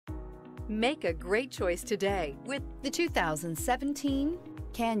Make a great choice today with the 2017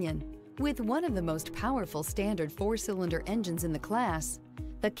 Canyon. With one of the most powerful standard 4-cylinder engines in the class,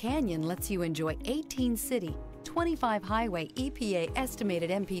 the Canyon lets you enjoy 18 city, 25 highway EPA estimated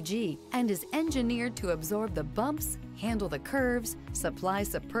MPG and is engineered to absorb the bumps, handle the curves, supply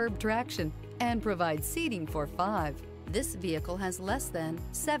superb traction, and provide seating for 5. This vehicle has less than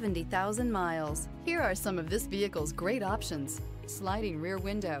 70,000 miles. Here are some of this vehicle's great options: sliding rear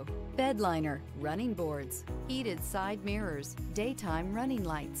window, bed liner, running boards, heated side mirrors, daytime running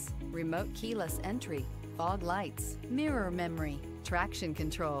lights, remote keyless entry, fog lights, mirror memory, traction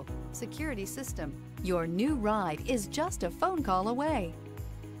control, security system. Your new ride is just a phone call away.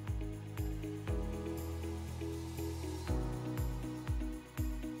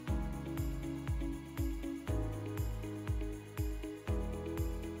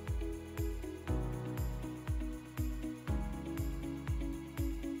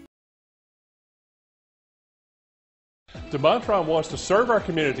 DeMontrond wants to serve our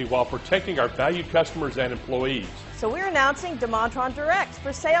community while protecting our valued customers and employees. So we're announcing DeMontrond Direct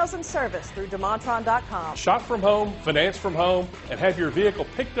for sales and service through DeMontrond.com. Shop from home, finance from home, and have your vehicle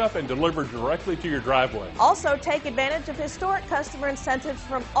picked up and delivered directly to your driveway. Also, take advantage of historic customer incentives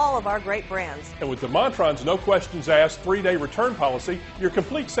from all of our great brands. And with DeMontrond's no questions asked 3-day return policy, your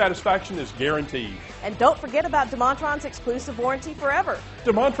complete satisfaction is guaranteed. And don't forget about DeMontrond's exclusive warranty forever.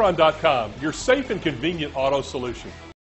 DeMontrond.com, your safe and convenient auto solution.